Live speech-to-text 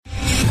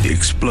The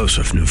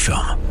explosive new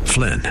film,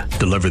 Flynn,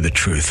 deliver the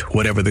truth,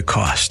 whatever the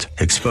cost,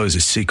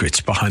 exposes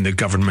secrets behind the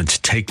government's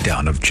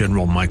takedown of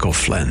General Michael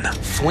Flynn.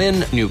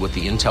 Flynn knew what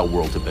the intel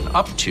world had been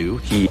up to.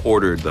 He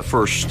ordered the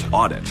first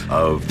audit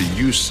of the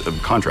use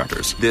of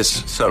contractors.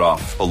 This set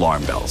off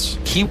alarm bells.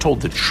 He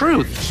told the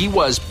truth. He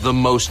was the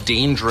most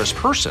dangerous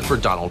person for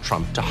Donald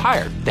Trump to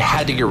hire. They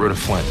had to get rid of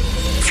Flynn.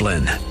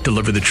 Flynn,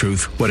 deliver the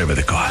truth, whatever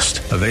the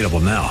cost. Available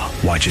now.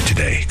 Watch it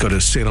today. Go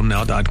to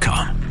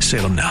salemnow.com.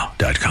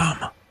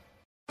 salemnow.com.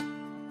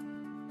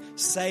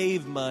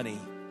 Save money.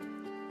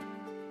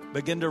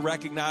 Begin to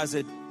recognize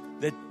that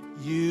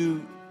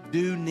you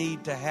do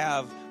need to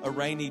have a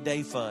rainy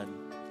day fund.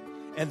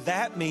 And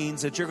that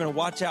means that you're going to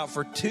watch out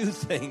for two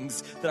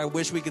things that I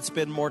wish we could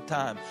spend more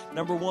time.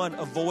 Number one,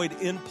 avoid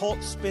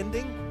impulse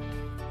spending.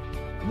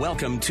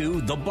 Welcome to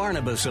The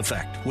Barnabas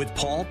Effect with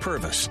Paul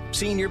Purvis,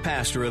 Senior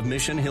Pastor of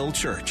Mission Hill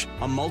Church,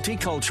 a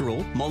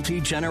multicultural,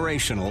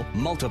 multi-generational,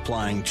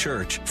 multiplying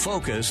church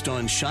focused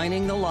on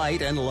shining the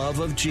light and love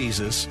of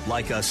Jesus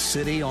like a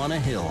city on a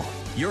hill.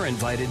 You're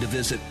invited to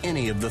visit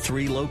any of the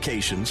 3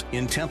 locations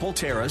in Temple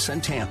Terrace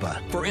and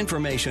Tampa. For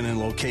information and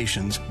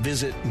locations,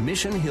 visit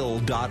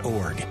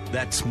missionhill.org.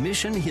 That's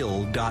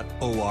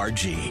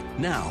missionhill.org.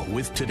 Now,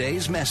 with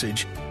today's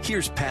message,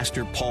 here's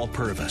Pastor Paul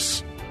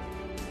Purvis.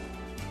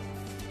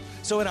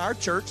 So in our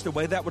church, the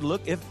way that would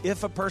look,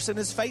 if a person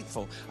is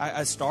faithful,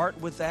 I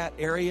start with that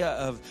area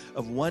of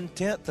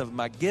 1/10 of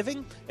my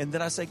giving, and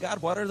then I say,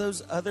 God, what are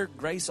those other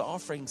grace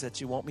offerings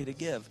that you want me to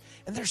give?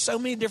 And there's so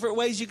many different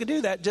ways you can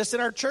do that just in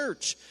our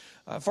church.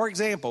 For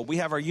example, we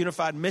have our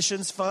Unified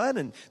Missions Fund,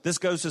 and this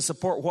goes to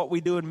support what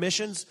we do in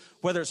missions,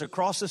 whether it's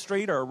across the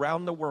street or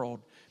around the world.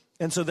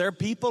 And so there are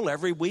people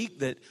every week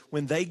that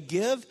when they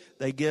give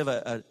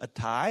a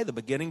tithe, the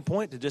beginning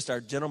point to just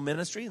our general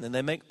ministry, and then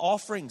they make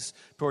offerings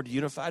toward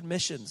Unified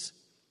Missions.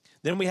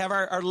 Then we have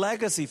our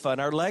legacy fund.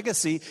 Our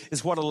legacy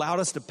is what allowed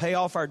us to pay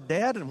off our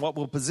debt and what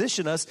will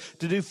position us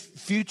to do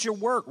future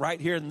work right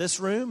here in this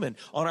room and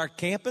on our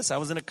campus. I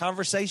was in a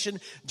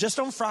conversation just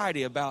on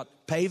Friday about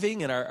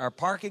paving and our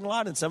parking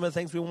lot and some of the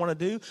things we want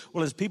to do.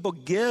 Well, as people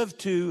give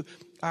to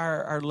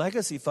our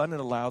legacy fund, it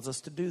allows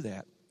us to do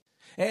that.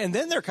 And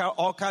then there are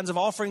all kinds of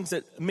offerings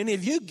that many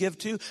of you give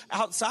to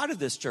outside of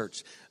this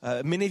church.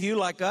 Many of you,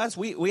 like us,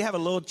 we have a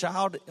little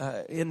child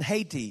in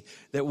Haiti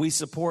that we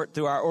support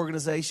through our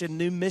organization,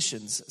 New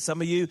Missions. Some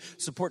of you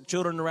support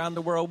children around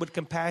the world with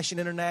Compassion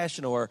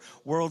International or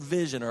World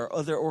Vision or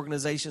other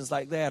organizations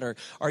like that.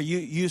 Or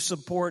you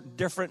support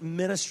different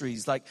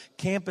ministries like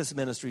campus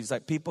ministries,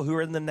 like people who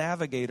are in the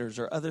Navigators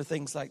or other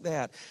things like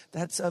that.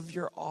 That's of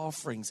your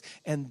offerings.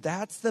 And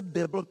that's the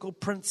biblical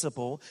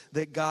principle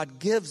that God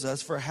gives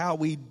us for how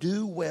we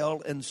do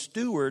well and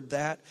steward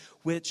that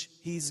which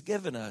he's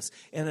given us.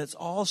 And it's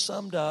all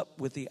summed up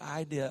with the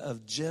idea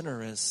of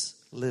generous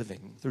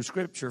living. Through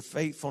Scripture,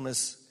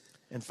 faithfulness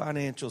and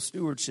financial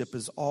stewardship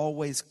is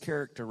always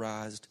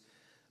characterized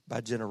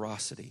by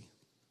generosity.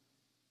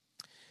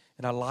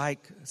 And I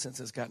like,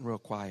 since it's gotten real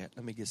quiet,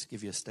 let me just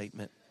give you a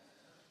statement.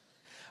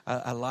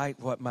 I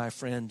like what my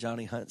friend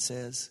Johnny Hunt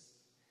says.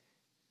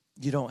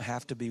 You don't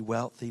have to be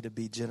wealthy to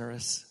be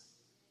generous.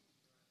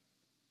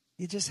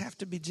 You just have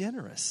to be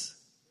generous.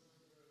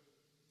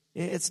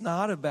 It's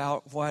not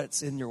about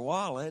what's in your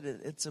wallet.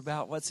 It's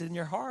about what's in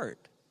your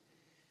heart.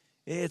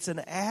 It's an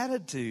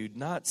attitude,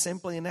 not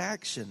simply an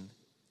action.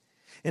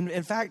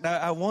 In fact,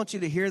 I want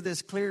you to hear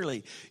this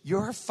clearly.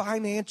 Your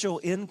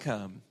financial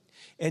income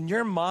and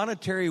your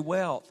monetary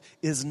wealth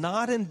is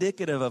not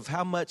indicative of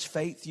how much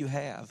faith you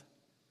have.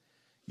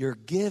 Your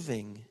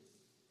giving,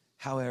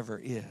 however,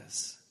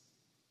 is.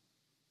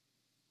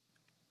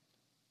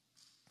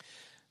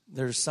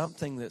 There's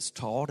something that's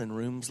taught in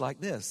rooms like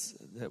this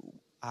that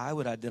I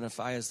would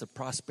identify as the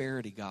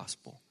prosperity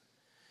gospel.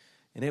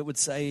 And it would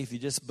say if you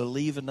just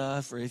believe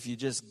enough or if you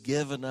just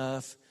give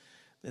enough,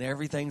 then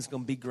everything's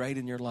going to be great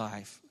in your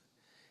life.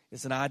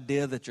 It's an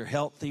idea that you're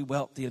healthy,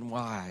 wealthy, and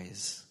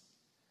wise.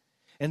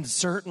 And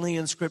certainly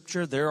in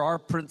Scripture, there are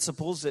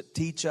principles that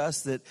teach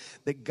us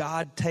that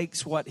God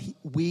takes what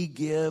we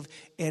give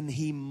and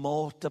he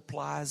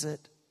multiplies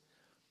it.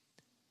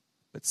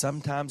 But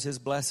sometimes his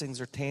blessings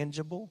are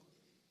tangible.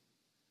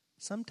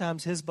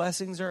 Sometimes his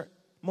blessings are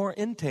more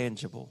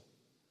intangible.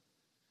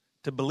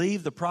 To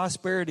believe the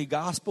prosperity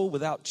gospel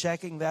without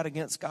checking that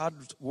against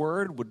God's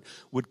word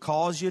would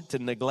cause you to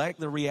neglect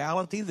the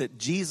reality that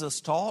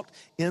Jesus taught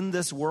in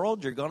this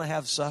world you're going to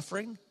have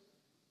suffering.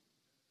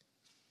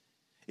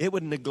 It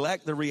would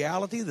neglect the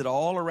reality that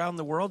all around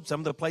the world,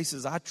 some of the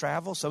places I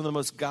travel, some of the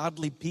most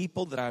godly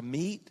people that I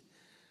meet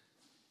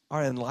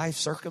are in life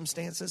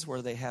circumstances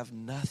where they have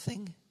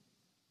nothing.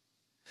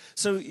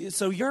 So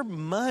your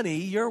money,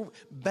 your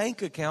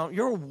bank account,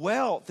 your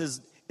wealth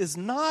is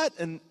not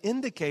an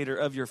indicator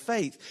of your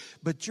faith,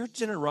 but your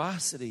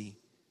generosity,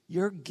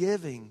 your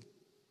giving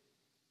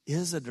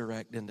is a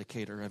direct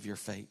indicator of your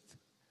faith.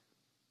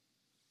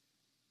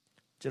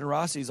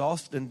 Generosity is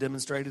often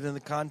demonstrated in the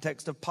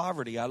context of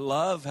poverty. I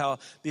love how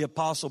the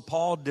Apostle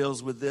Paul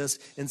deals with this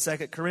in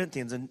 2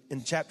 Corinthians.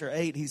 In chapter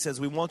 8, he says,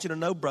 "We want you to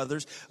know,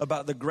 brothers,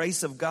 about the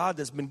grace of God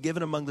that's been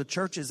given among the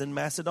churches in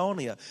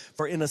Macedonia.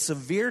 For in a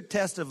severe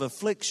test of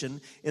affliction,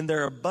 in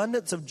their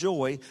abundance of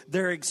joy,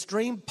 their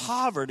extreme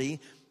poverty,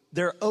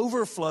 there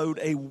overflowed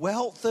a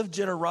wealth of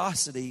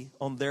generosity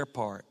on their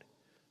part.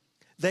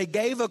 They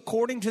gave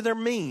according to their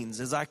means,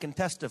 as I can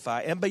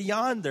testify, and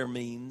beyond their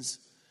means,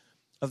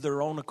 of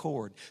their own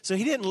accord." So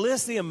he didn't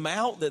list the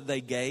amount that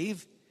they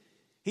gave.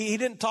 He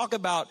didn't talk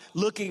about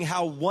looking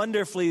how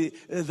wonderfully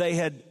they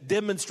had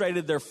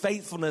demonstrated their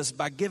faithfulness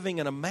by giving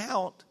an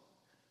amount.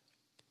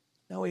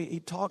 No,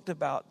 he talked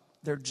about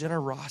their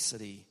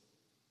generosity.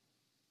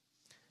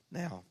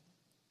 Now,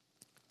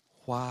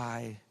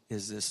 why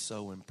is this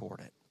so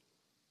important?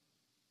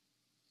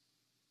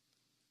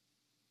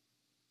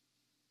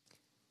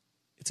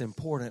 It's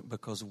important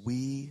because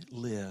we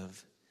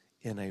live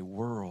in a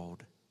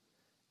world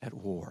at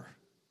war.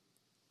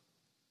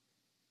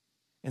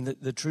 And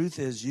the truth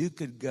is, you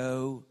could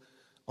go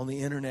on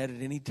the internet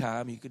at any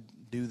time. You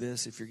could do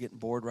this if you're getting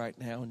bored right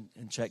now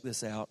and check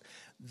this out.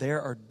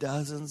 There are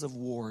dozens of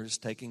wars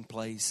taking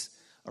place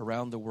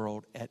around the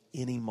world at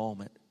any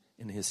moment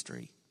in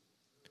history.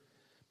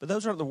 But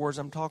those aren't the wars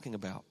I'm talking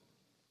about.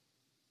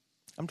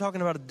 I'm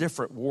talking about a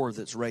different war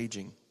that's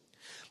raging.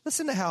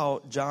 Listen to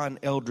how John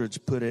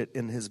Eldredge put it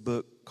in his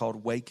book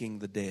called Waking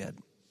the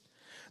Dead.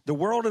 "The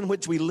world in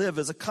which we live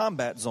is a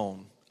combat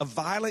zone, a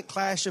violent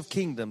clash of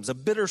kingdoms, a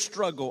bitter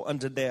struggle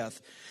unto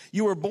death.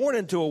 You were born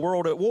into a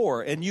world at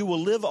war, and you will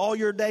live all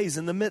your days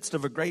in the midst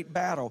of a great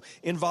battle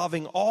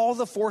involving all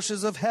the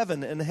forces of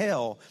heaven and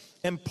hell,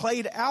 and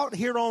played out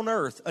here on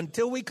earth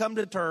until we come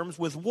to terms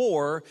with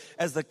war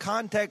as the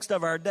context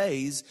of our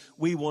days,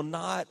 we will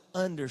not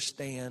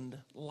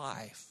understand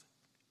life."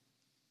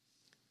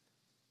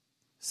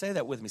 Say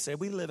that with me. Say,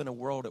 we live in a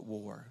world at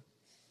war.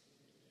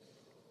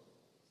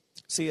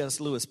 C.S.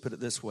 Lewis put it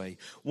this way: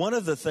 "One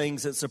of the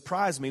things that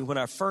surprised me when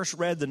I first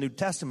read the New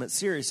Testament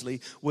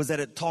seriously was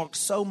that it talked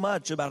so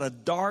much about a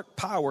dark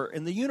power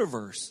in the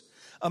universe,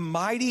 a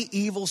mighty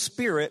evil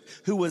spirit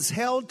who was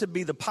held to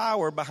be the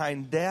power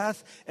behind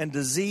death and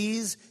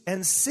disease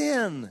and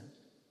sin.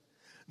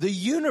 The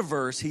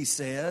universe," he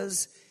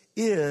says,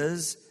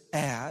 "is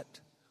at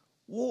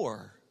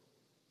war."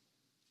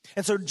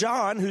 And so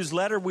John, whose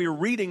letter we are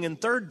reading in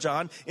 3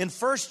 John, in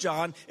 1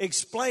 John,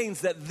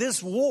 explains that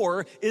this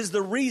war is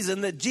the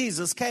reason that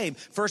Jesus came.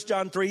 1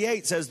 John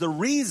 3:8 says, "The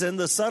reason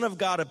the Son of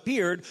God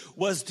appeared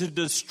was to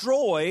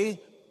destroy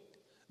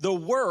the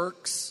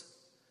works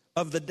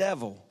of the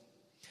devil."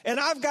 And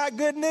I've got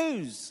good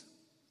news.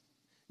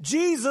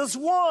 Jesus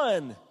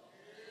won.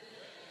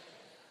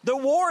 The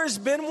war has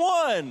been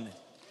won.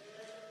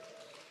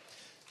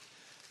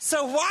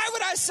 So why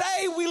would I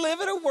say we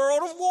live in a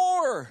world of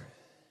war?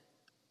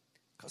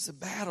 Because the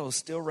battles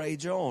still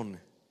rage on.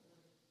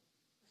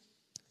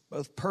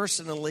 Both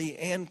personally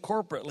and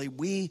corporately,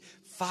 we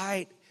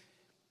fight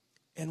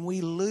and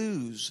we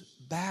lose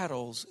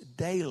battles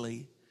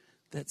daily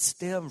that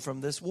stem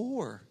from this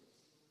war.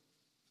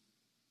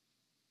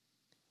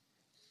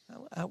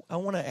 I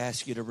want to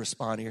ask you to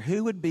respond here.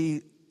 Who would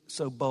be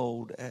so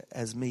bold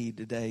as me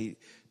today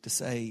to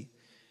say,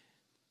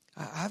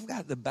 I've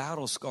got the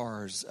battle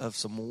scars of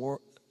some war,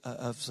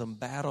 of some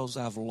battles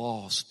I've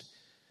lost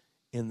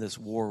in this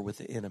war with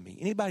the enemy?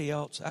 Anybody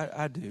else?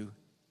 I do.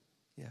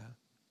 Yeah.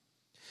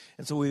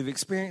 And so we've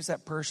experienced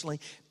that personally.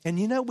 And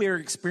you know, we're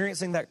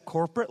experiencing that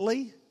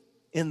corporately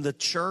in the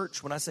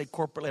church. When I say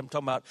corporately, I'm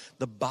talking about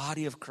the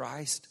body of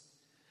Christ.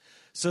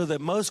 So the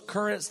most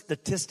current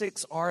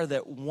statistics are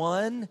that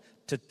 1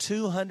 to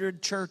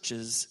 200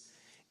 churches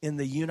in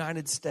the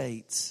United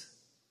States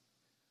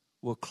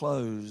will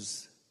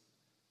close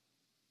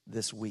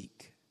this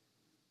week.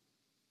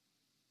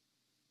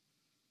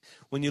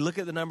 When you look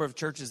at the number of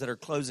churches that are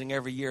closing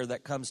every year,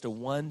 that comes to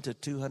 1 to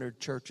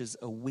 200 churches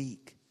a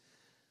week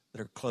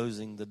that are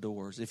closing the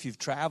doors. If you've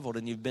traveled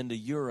and you've been to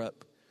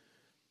Europe,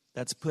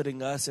 that's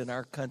putting us in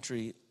our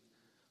country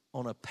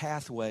on a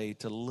pathway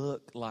to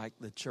look like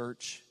the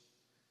church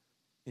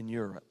in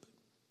Europe.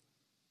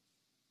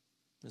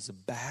 There's the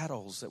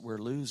battles that we're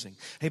losing.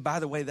 Hey, by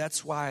the way,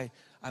 that's why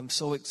I'm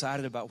so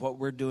excited about what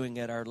we're doing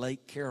at our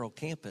Lake Carroll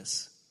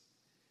campus.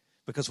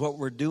 Because what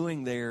we're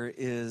doing there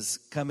is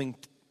coming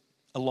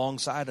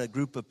alongside a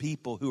group of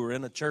people who were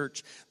in a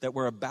church that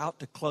were about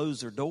to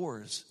close their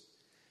doors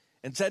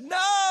and said,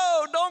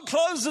 "No, don't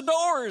close the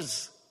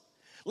doors.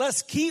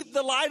 Let's keep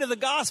the light of the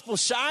gospel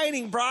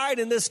shining bright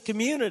in this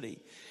community."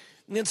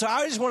 And so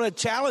I just want to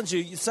challenge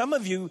you. Some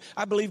of you,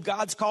 I believe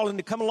God's calling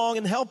to come along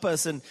and help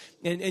us. And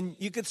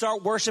you can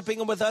start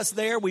worshiping with us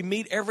there. We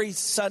meet every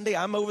Sunday.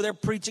 I'm over there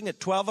preaching at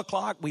 12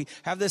 o'clock. We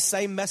have this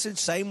same message,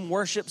 same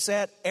worship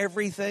set,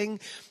 everything.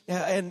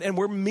 And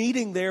we're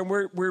meeting there. And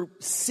we're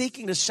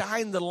seeking to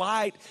shine the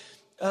light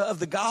of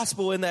the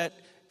gospel in that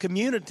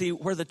community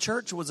where the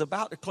church was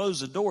about to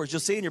close the doors. You'll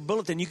see in your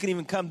bulletin, you can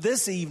even come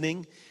this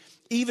evening.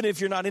 Even if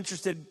you're not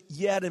interested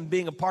yet in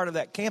being a part of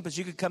that campus,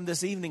 you could come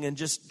this evening and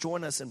just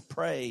join us and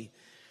pray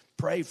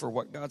pray for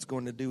what God's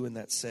going to do in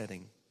that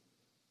setting.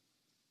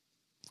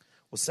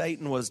 Well,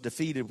 Satan was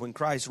defeated when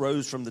Christ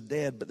rose from the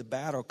dead, but the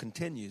battle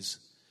continues.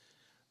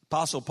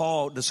 Apostle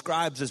Paul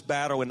describes this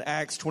battle in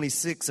Acts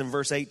 26 and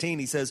verse 18.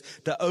 He says,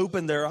 to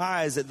open their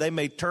eyes that they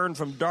may turn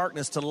from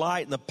darkness to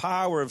light and the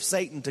power of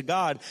Satan to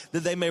God,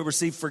 that they may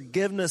receive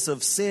forgiveness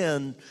of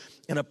sin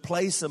and a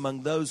place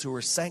among those who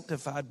are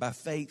sanctified by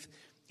faith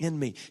in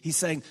me. He's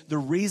saying the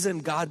reason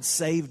God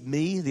saved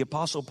me, the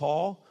Apostle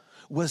Paul,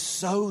 was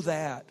so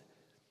that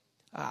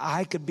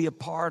I could be a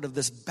part of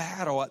this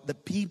battle,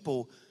 that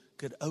people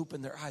could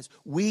open their eyes.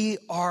 We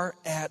are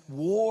at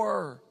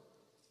war.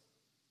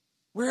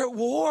 We're at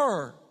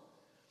war.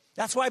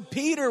 That's why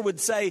Peter would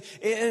say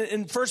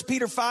in 1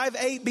 Peter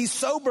 5:8, be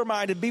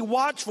sober-minded, be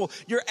watchful.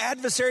 Your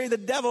adversary, the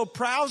devil,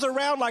 prowls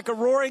around like a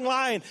roaring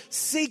lion,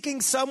 seeking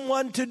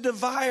someone to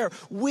devour.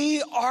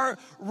 We are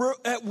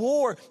at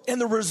war. And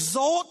the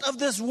result of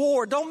this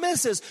war, don't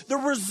miss this, the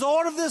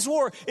result of this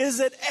war is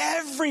that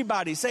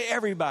everybody, say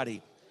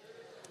everybody,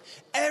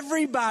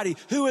 everybody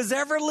who has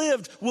ever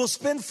lived will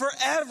spend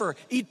forever,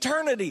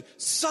 eternity,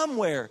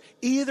 somewhere,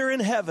 either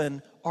in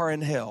heaven or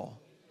in hell.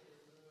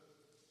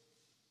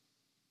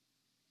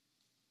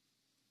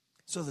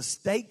 So the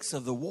stakes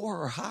of the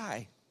war are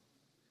high.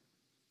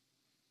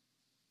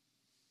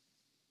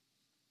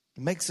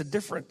 It makes a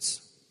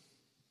difference.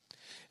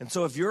 And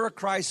so if you're a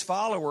Christ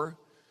follower,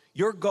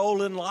 your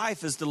goal in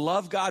life is to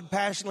love God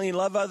passionately and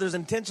love others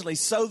intentionally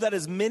so that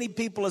as many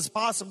people as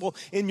possible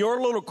in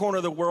your little corner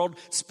of the world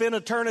spend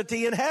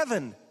eternity in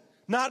heaven,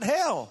 not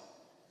hell.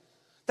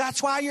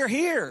 That's why you're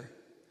here.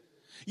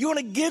 You want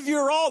to give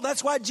your all.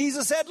 That's why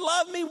Jesus said,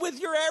 love me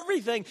with your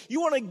everything.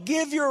 You want to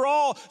give your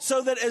all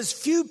so that as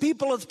few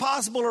people as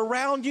possible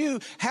around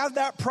you have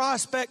that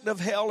prospect of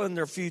hell in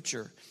their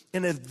future.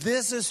 And if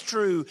this is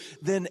true,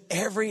 then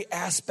every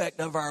aspect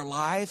of our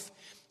life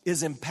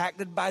is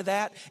impacted by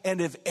that.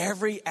 And if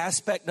every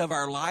aspect of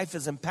our life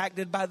is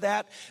impacted by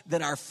that,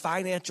 then our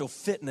financial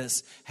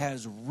fitness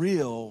has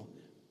real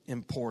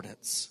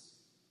importance.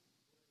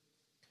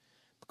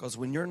 Because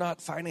when you're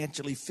not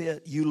financially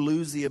fit, you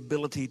lose the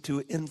ability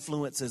to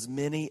influence as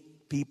many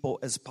people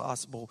as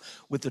possible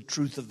with the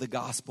truth of the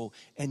gospel.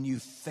 And you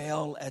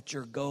fail at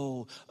your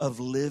goal of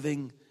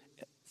living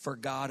for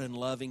God and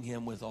loving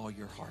Him with all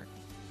your heart.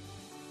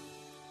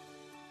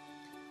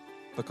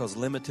 Because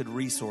limited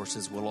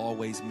resources will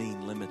always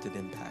mean limited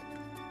impact.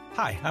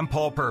 Hi, I'm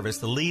Paul Purvis,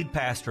 the lead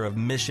pastor of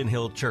Mission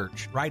Hill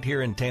Church right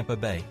here in Tampa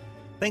Bay.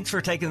 Thanks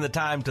for taking the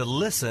time to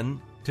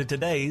listen to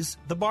today's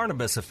The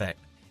Barnabas Effect.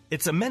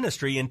 It's a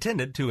ministry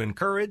intended to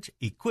encourage,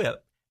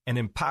 equip, and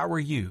empower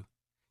you.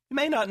 You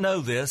may not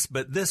know this,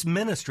 but this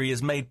ministry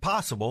is made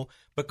possible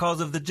because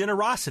of the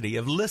generosity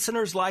of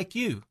listeners like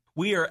you.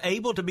 We are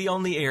able to be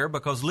on the air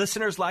because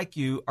listeners like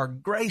you are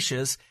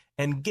gracious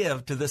and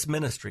give to this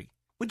ministry.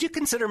 Would you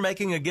consider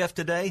making a gift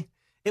today?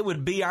 It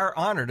would be our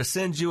honor to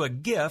send you a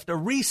gift, a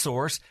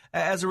resource,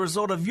 as a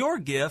result of your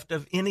gift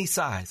of any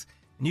size.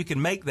 And you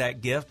can make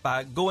that gift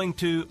by going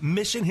to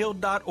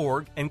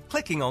missionhill.org and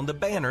clicking on the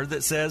banner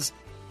that says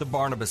The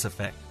Barnabas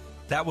Effect.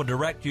 That will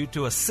direct you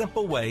to a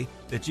simple way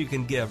that you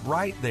can give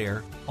right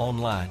there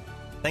online.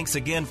 Thanks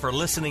again for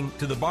listening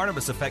to The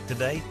Barnabas Effect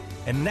today.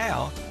 And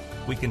now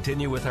we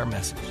continue with our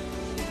message.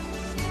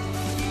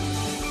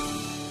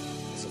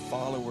 As a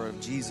follower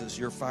of Jesus,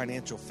 your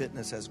financial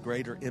fitness has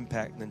greater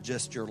impact than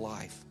just your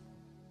life.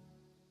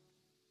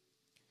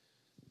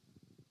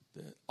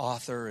 The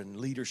author and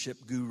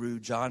leadership guru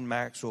John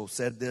Maxwell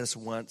said this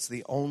once: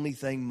 the only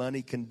thing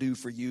money can do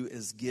for you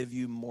is give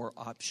you more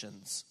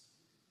options.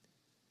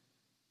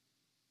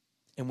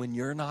 And when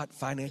you're not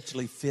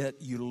financially fit,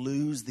 you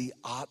lose the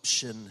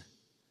option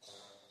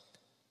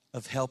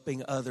of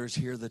helping others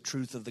hear the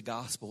truth of the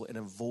gospel and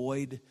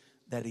avoid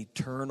that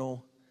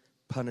eternal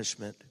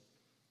punishment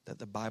that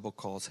the Bible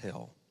calls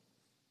hell.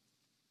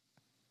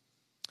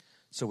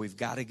 So we've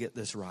got to get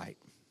this right.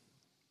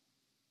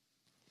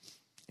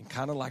 And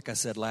kind of like I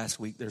said last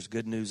week, there's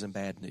good news and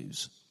bad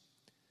news.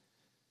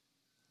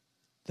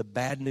 The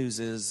bad news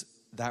is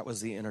that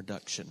was the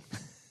introduction.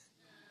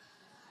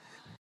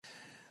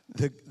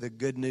 The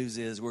good news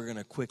is we're going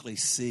to quickly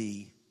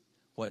see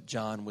what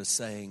John was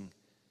saying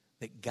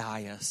that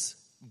Gaius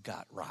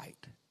got right.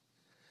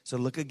 So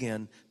look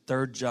again,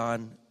 3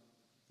 John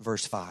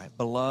verse 5.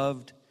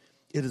 Beloved,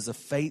 it is a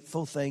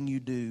faithful thing you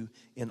do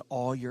in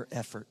all your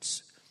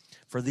efforts.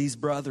 For these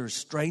brothers,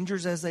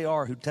 strangers as they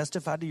are, who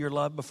testify to your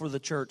love before the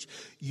church,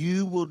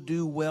 you will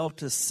do well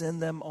to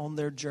send them on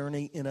their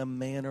journey in a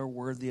manner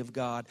worthy of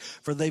God.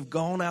 For they've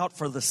gone out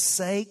for the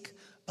sake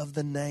of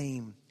the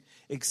name,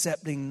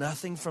 accepting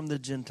nothing from the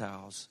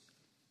Gentiles.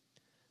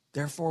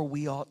 Therefore,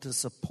 we ought to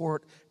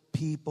support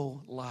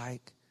people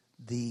like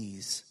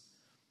these,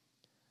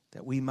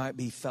 that we might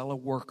be fellow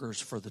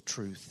workers for the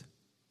truth.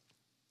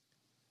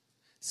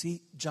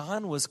 See,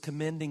 John was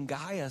commending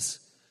Gaius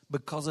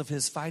because of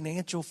his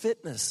financial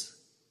fitness.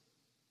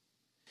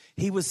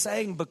 He was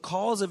saying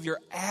because of your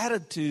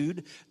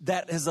attitude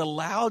that has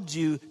allowed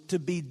you to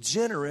be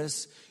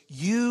generous,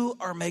 you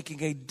are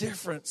making a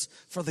difference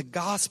for the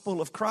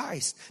gospel of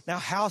Christ. Now,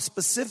 how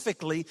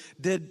specifically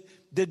did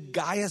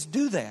Gaius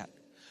do that?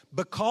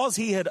 Because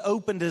he had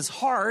opened his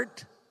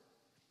heart,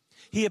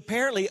 he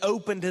apparently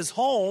opened his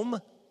home,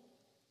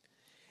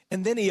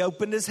 and then he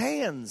opened his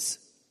hands.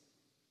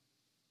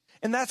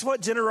 And that's what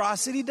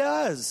generosity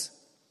does.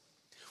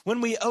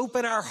 When we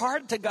open our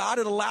heart to God,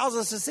 it allows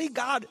us to see,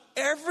 God,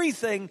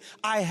 everything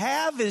I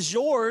have is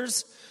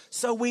yours.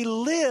 So we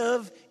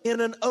live in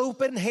an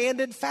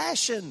open-handed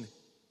fashion.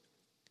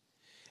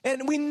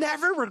 And we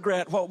never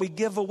regret what we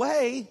give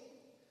away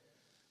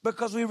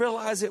because we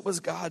realize it was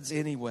God's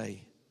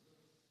anyway.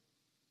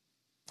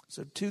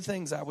 So 2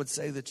 things I would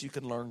say that you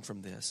can learn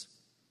from this.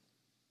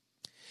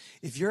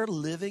 If you're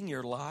living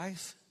your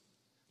life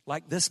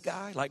like this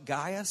guy, like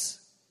Gaius,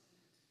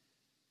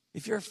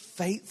 if you're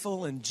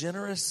faithful and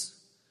generous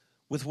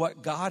with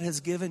what God has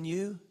given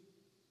you,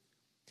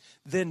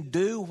 then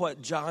do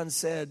what John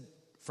said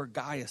for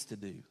Gaius to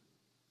do.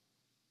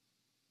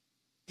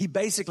 He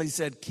basically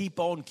said, keep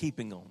on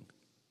keeping on.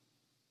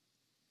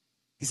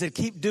 He said,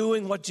 keep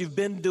doing what you've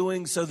been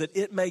doing so that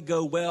it may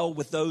go well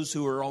with those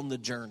who are on the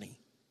journey.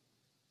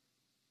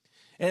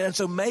 And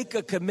so make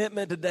a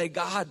commitment today.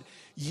 God,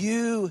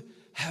 you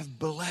have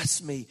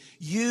blessed me.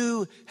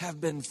 You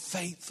have been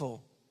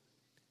faithful.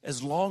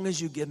 As long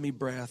as you give me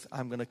breath,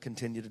 I'm going to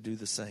continue to do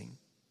the same.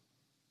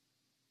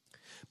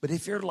 But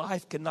if your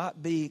life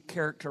cannot be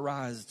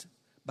characterized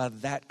by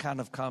that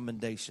kind of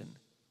commendation,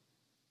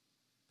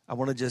 I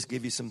want to just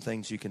give you some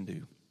things you can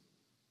do.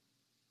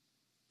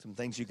 Some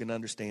things you can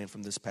understand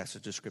from this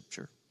passage of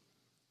Scripture.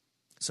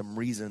 Some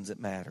reasons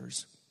it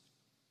matters.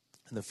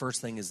 And the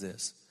first thing is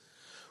this.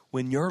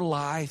 When your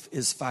life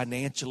is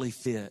financially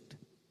fit,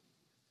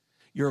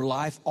 your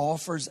life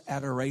offers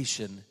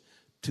adoration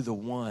to the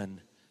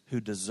one who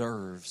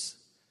deserves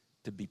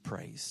to be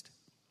praised.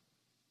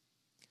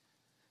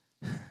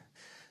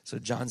 So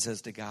John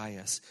says to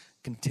Gaius,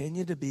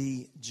 continue to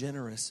be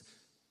generous.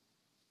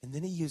 And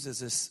then he uses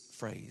this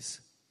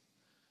phrase,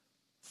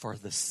 for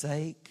the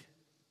sake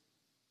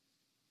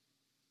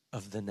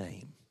of the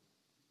name.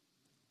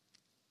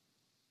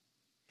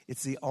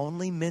 It's the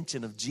only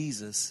mention of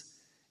Jesus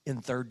in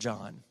 3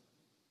 John.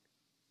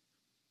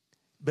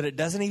 But it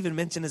doesn't even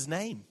mention his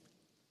name.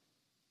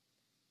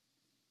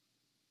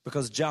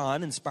 Because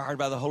John, inspired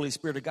by the Holy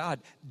Spirit of God,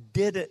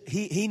 did it.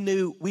 He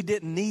knew we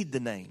didn't need the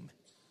name.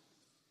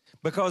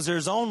 Because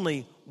there's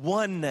only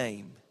one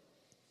name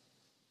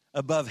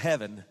above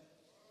heaven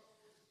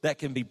that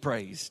can be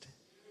praised.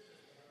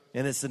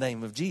 And it's the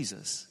name of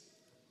Jesus.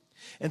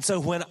 And so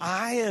when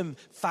I am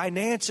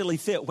financially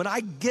fit, when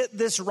I get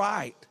this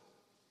right,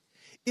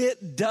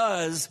 it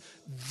does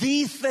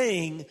the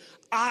thing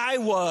I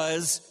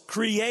was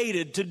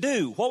created to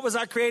do. What was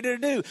I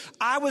created to do?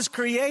 I was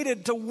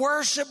created to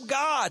worship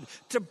God,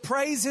 to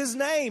praise His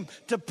name,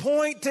 to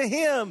point to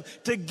Him,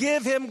 to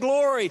give Him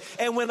glory.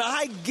 And when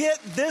I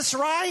get this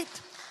right,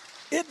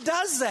 it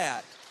does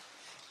that.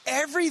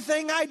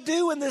 Everything I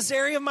do in this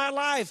area of my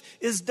life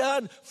is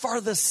done for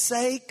the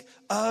sake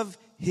of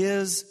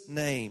His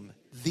name,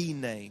 the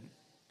name.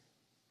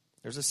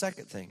 There's a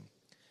second thing.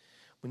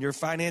 When you're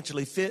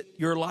financially fit,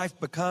 your life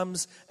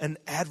becomes an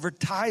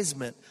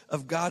advertisement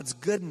of God's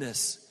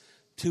goodness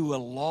to a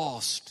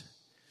lost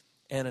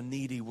and a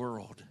needy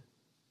world.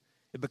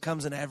 It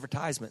becomes an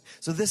advertisement.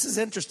 So this is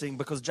interesting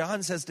because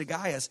John says to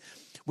Gaius,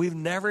 we've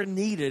never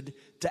needed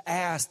to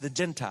ask the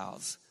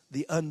Gentiles,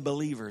 the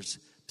unbelievers,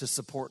 to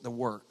support the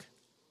work.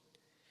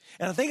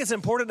 And I think it's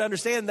important to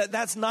understand that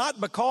that's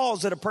not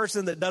because that a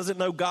person that doesn't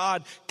know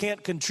God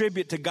can't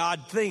contribute to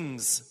God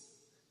things.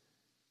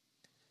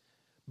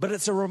 But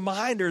it's a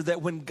reminder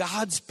that when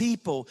God's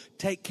people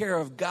take care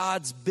of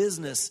God's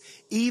business,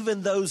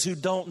 even those who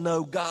don't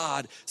know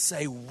God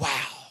say, wow,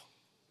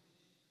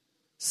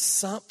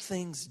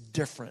 something's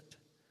different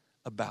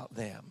about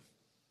them.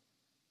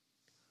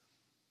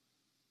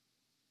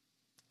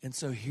 And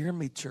so hear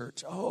me,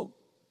 church. Oh,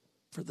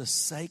 for the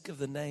sake of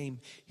the name,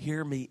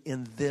 hear me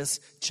in this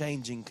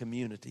changing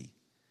community.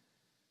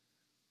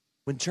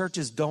 When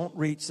churches don't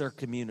reach their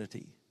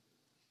community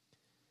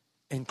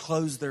and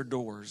close their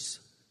doors,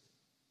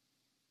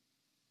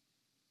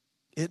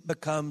 it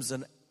becomes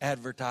an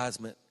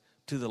advertisement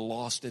to the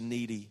lost and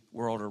needy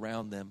world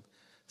around them,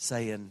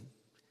 saying,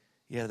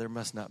 yeah, there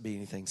must not be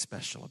anything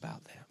special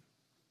about them.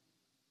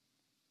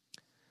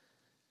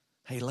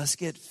 Hey, let's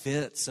get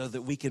fit so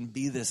that we can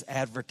be this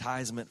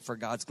advertisement for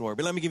God's glory.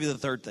 But let me give you the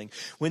third thing.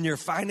 When you're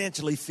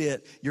financially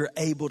fit, you're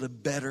able to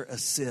better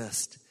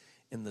assist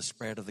in the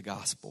spread of the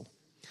gospel.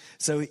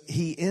 So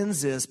he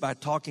ends this by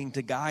talking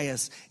to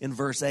Gaius in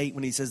verse 8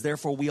 when he says,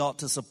 therefore we ought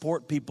to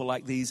support people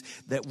like these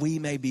that we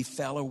may be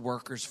fellow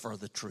workers for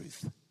the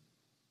truth.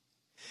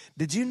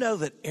 Did you know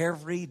that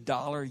every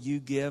dollar you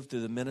give to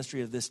the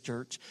ministry of this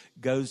church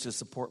goes to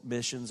support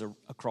missions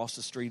across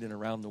the street and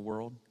around the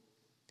world?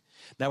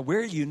 Now,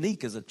 we're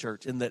unique as a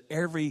church in that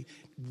every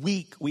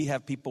week we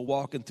have people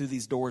walking through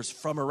these doors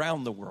from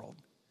around the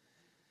world.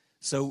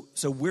 So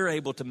we're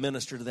able to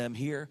minister to them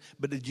here.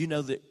 But did you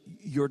know that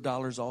your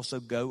dollars also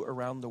go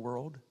around the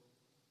world?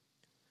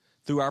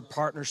 Through our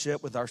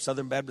partnership with our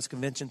Southern Baptist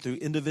Convention, through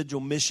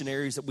individual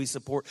missionaries that we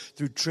support,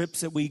 through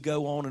trips that we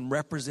go on and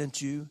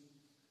represent you.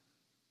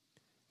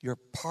 You're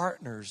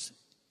partners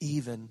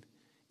even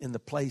in the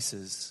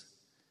places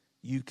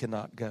you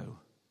cannot go.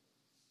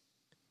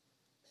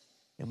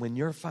 And when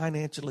you're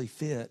financially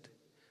fit,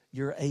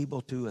 you're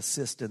able to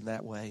assist in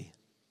that way.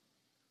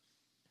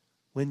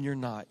 When you're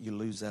not, you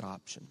lose that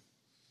option.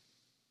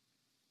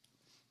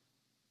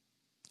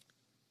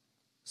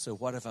 So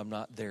what if I'm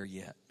not there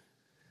yet?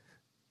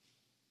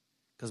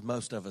 Because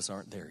most of us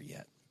aren't there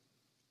yet.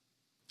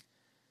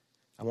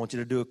 I want you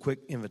to do a quick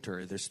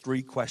inventory. There's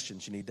 3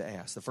 questions you need to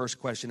ask. The first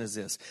question is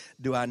this: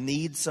 do I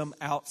need some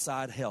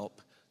outside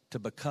help to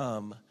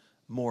become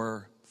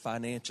more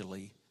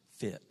financially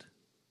fit?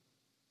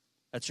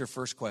 That's your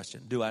first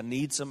question. Do I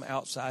need some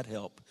outside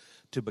help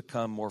to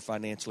become more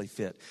financially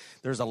fit?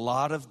 There's a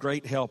lot of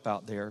great help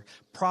out there.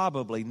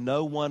 Probably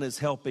no one is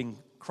helping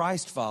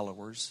Christ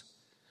followers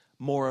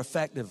more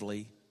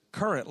effectively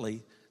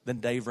currently than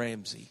Dave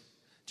Ramsey,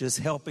 just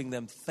helping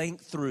them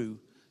think through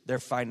their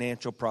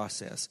financial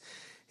process.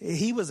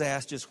 He was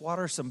asked just what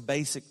are some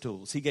basic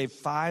tools. He gave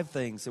 5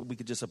 things that we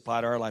could just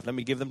apply to our life. Let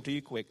me give them to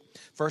you quick.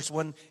 First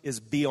one is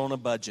be on a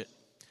budget.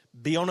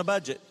 Be on a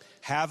budget.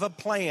 Have a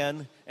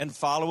plan and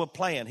follow a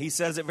plan. He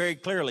says it very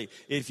clearly.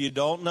 If you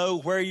don't know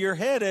where you're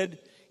headed,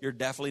 you're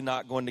definitely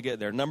not going to get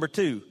there. Number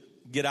 2,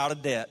 get out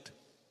of debt.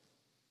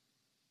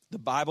 The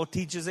Bible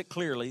teaches it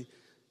clearly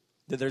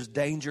that there's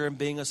danger in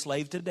being a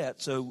slave to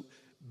debt. So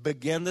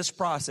begin this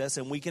process,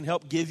 and we can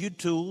help give you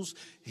tools.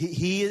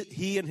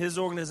 He and his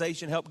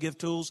organization help give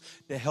tools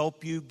to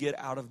help you get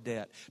out of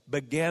debt.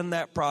 Begin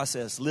that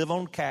process. Live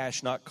on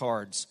cash, not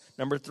cards.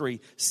 Number 3,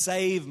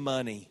 save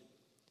money.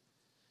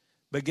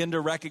 Begin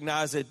to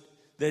recognize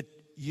that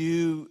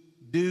you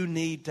do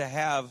need to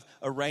have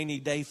a rainy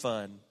day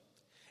fund.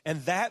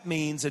 And that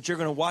means that you're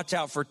going to watch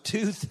out for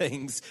 2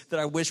 things that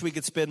I wish we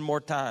could spend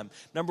more time.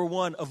 Number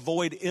 1,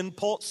 avoid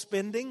impulse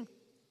spending.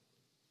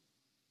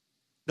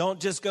 Don't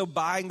just go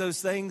buying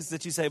those things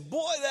that you say,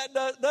 boy,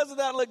 doesn't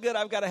that look good?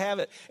 I've got to have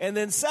it. And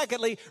then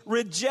secondly,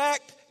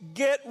 reject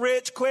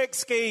get-rich-quick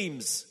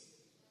schemes.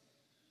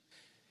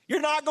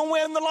 You're not going to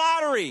win the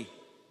lottery.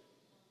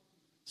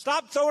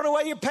 Stop throwing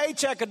away your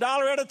paycheck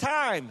 $1 at a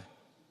time.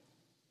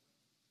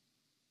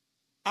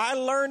 I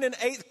learned in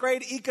 8th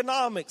grade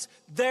economics,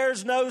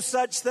 there's no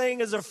such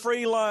thing as a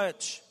free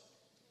lunch.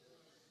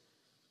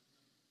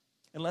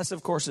 Unless,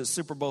 of course, it's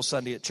Super Bowl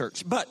Sunday at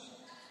church. But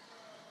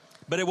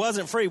it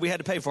wasn't free. We had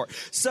to pay for it.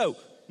 So,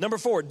 number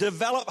 4,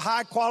 develop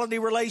high-quality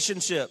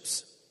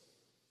relationships.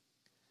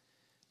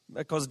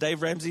 Because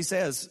Dave Ramsey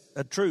says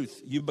a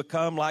truth. You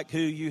become like who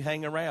you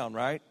hang around,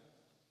 right?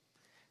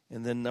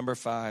 And then number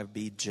 5,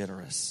 be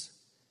generous.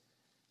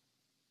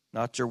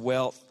 Not your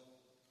wealth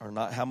or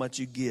not how much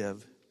you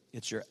give.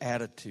 It's your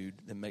attitude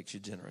that makes you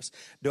generous.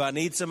 Do I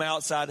need some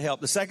outside help?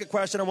 The second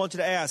question I want you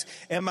to ask,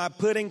 am I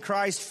putting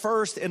Christ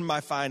first in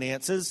my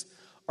finances,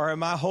 or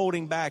am I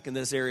holding back in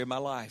this area of my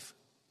life?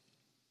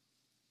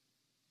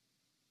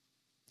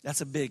 That's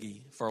a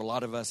biggie for a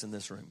lot of us in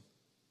this room.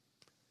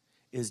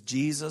 Is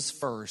Jesus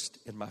first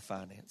in my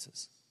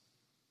finances?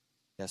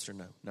 Yes or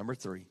no? Number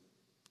 3.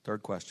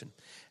 Third question,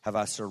 have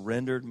I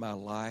surrendered my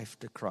life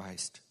to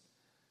Christ,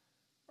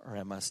 or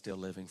am I still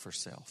living for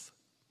self?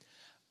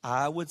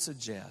 I would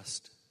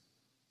suggest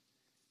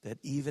that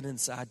even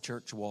inside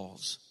church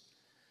walls,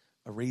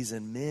 a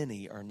reason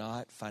many are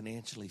not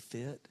financially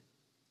fit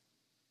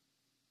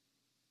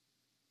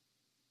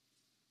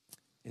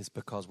is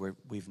because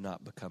we've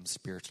not become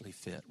spiritually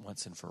fit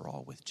once and for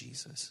all with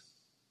Jesus.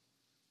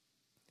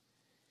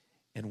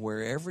 And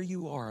wherever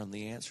you are on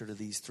the answer to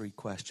these 3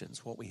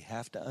 questions, what we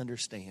have to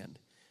understand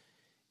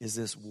is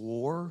this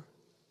war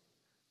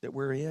that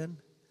we're in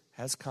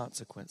has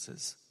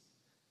consequences.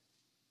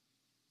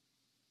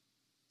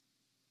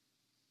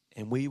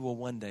 And we will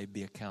one day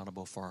be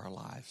accountable for our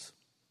lives.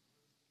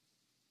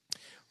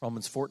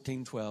 Romans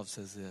 14:12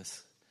 says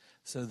this,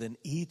 so then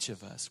each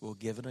of us will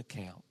give an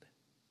account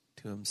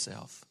to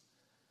himself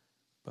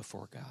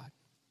before God.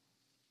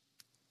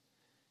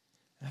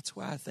 That's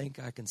why I think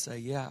I can say,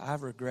 yeah,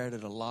 I've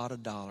regretted a lot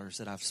of dollars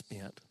that I've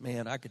spent.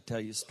 Man, I could tell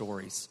you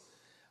stories.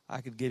 I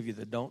could give you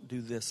the don't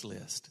do this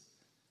list.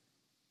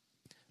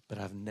 But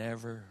I've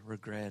never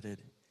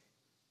regretted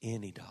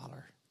any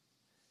dollar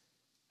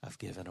I've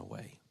given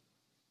away.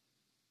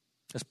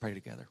 Let's pray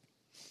together.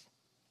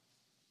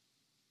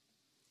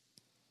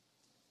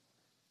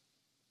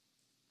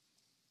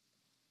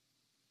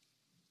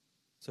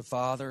 So,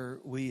 Father,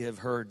 we have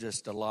heard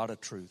just a lot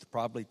of truth,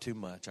 probably too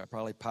much. I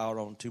probably piled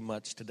on too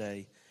much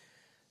today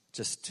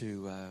just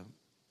to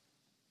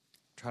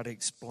try to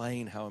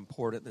explain how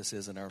important this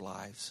is in our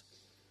lives.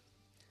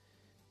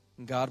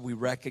 And God, we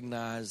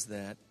recognize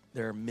that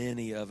there are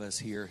many of us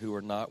here who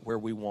are not where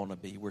we want to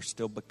be. We're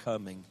still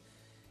becoming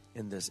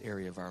in this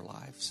area of our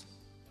lives.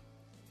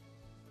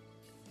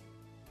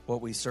 What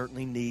we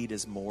certainly need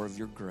is more of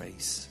your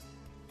grace.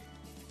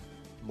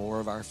 more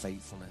of our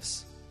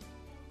faithfulness,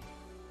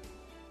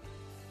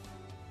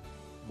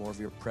 more of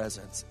your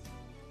presence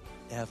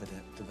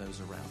evident to those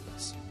around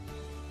us.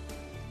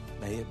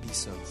 May it be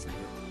so for you.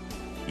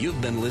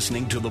 You've been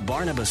listening to The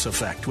Barnabas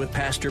Effect with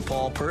Pastor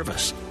Paul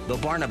Purvis. The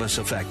Barnabas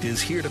Effect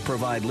is here to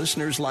provide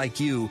listeners like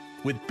you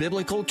with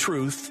biblical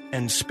truth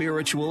and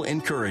spiritual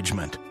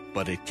encouragement.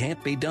 But it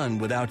can't be done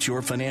without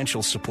your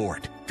financial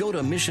support. Go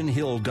to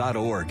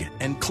missionhill.org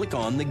and click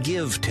on the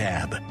Give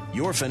tab.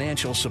 Your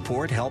financial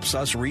support helps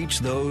us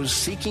reach those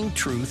seeking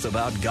truth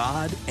about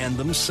God and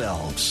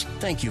themselves.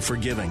 Thank you for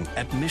giving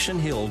at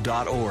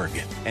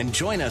missionhill.org. And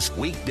join us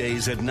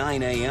weekdays at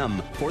 9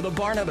 a.m. for The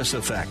Barnabas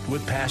Effect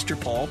with Pastor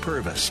Paul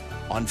Purvis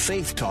on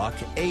Faith Talk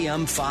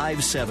AM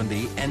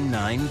 570 and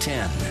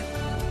 910.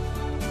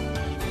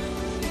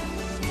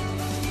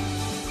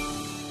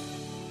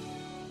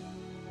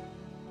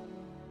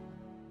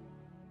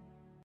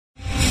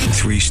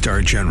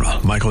 3-star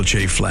General Michael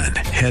J. Flynn,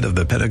 head of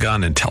the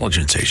Pentagon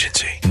Intelligence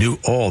Agency, knew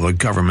all the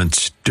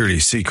government's dirty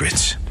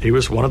secrets. He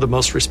was one of the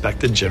most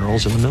respected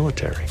generals in the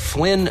military.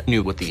 Flynn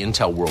knew what the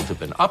intel world had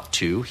been up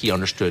to. He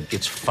understood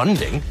its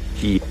funding.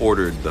 He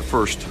ordered the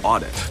first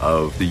audit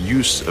of the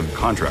use of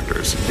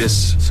contractors.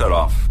 This set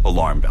off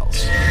alarm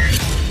bells.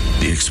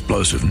 The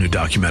explosive new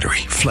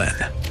documentary, Flynn,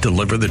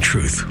 Deliver the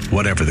Truth,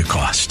 Whatever the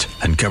Cost,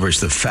 uncovers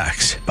the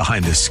facts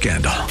behind this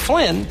scandal.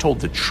 Flynn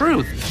told the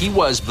truth. He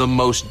was the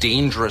most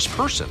dangerous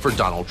person for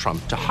Donald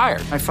Trump to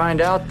hire. I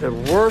find out the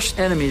worst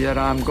enemy that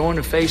I'm going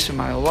to face in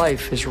my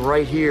life is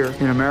right here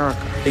in America.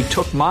 They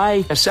took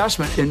my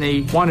assessment and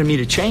they wanted me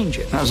to change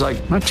it. And I was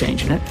like, I'm not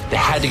changing it. They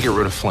had to get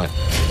rid of Flynn.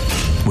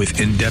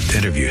 With in-depth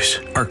interviews,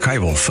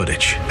 archival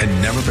footage,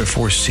 and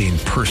never-before-seen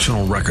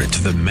personal records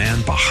of the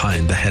man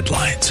behind the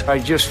headlines. I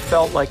just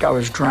felt like I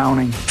was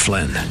drowning.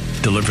 Flynn,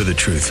 Deliver the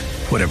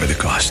Truth, Whatever the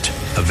Cost.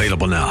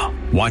 Available now.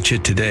 Watch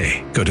it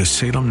today. Go to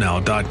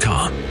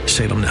salemnow.com.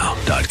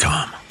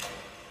 salemnow.com.